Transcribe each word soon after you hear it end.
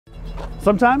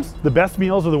Sometimes the best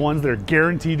meals are the ones that are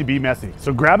guaranteed to be messy.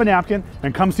 So grab a napkin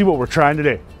and come see what we're trying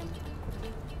today.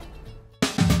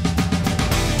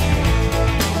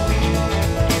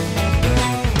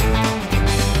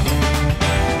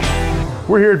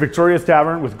 We're here at Victoria's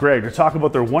Tavern with Greg to talk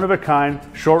about their one-of-a-kind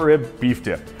short rib beef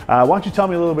dip. Why don't you tell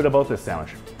me a little bit about this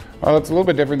sandwich? Well, it's a little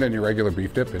bit different than your regular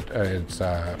beef dip. It's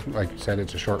like you said,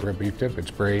 it's a short rib beef dip.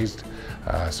 It's braised,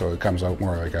 so it comes out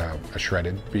more like a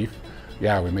shredded beef.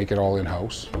 Yeah, we make it all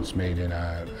in-house. It's made in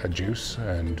a juice,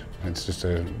 and it's just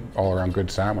an all-around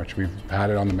good sandwich. We've had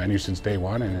it on the menu since day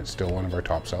one, and it's still one of our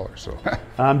top sellers. So,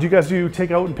 do you guys do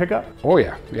takeout and pickup? Oh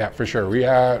yeah, for sure.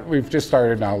 We've just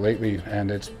started now lately, and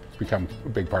it's become a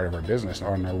big part of our business.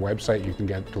 On our website, you can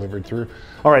get delivered through.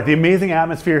 All right, the amazing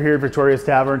atmosphere here at Victoria's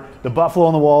Tavern, the buffalo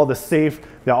on the wall, the safe,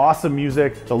 the awesome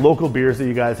music, the local beers that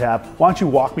you guys have. Why don't you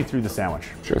walk me through the sandwich?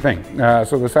 Sure thing.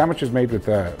 So the sandwich is made with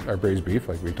our braised beef,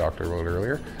 like we talked about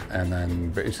earlier. And then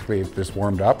basically this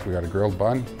warmed up. We got a grilled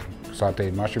bun,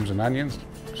 sauteed mushrooms and onions,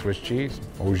 Swiss cheese,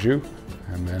 au jus.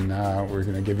 And then we're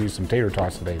gonna give you some tater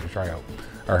tots today to try out.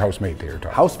 Our house-made tater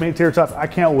tots. House-made tater tots, I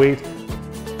can't wait.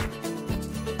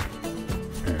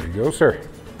 There you go, sir.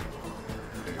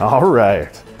 All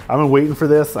right, I've been waiting for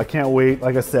this. I can't wait.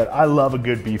 Like I said, I love a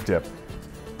good beef dip.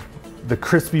 The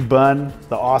crispy bun,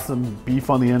 the awesome beef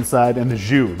on the inside, and the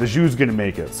jus. The jus is gonna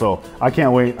make it. So I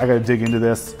can't wait. I gotta dig into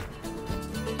this.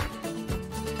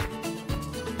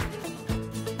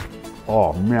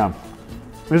 Oh man,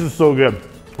 this is so good,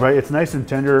 right? It's nice and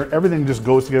tender. Everything just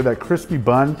goes together, that crispy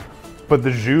bun, but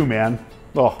the jus, man.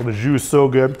 Oh, the jus is so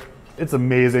good. It's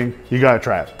amazing. You gotta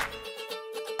try it.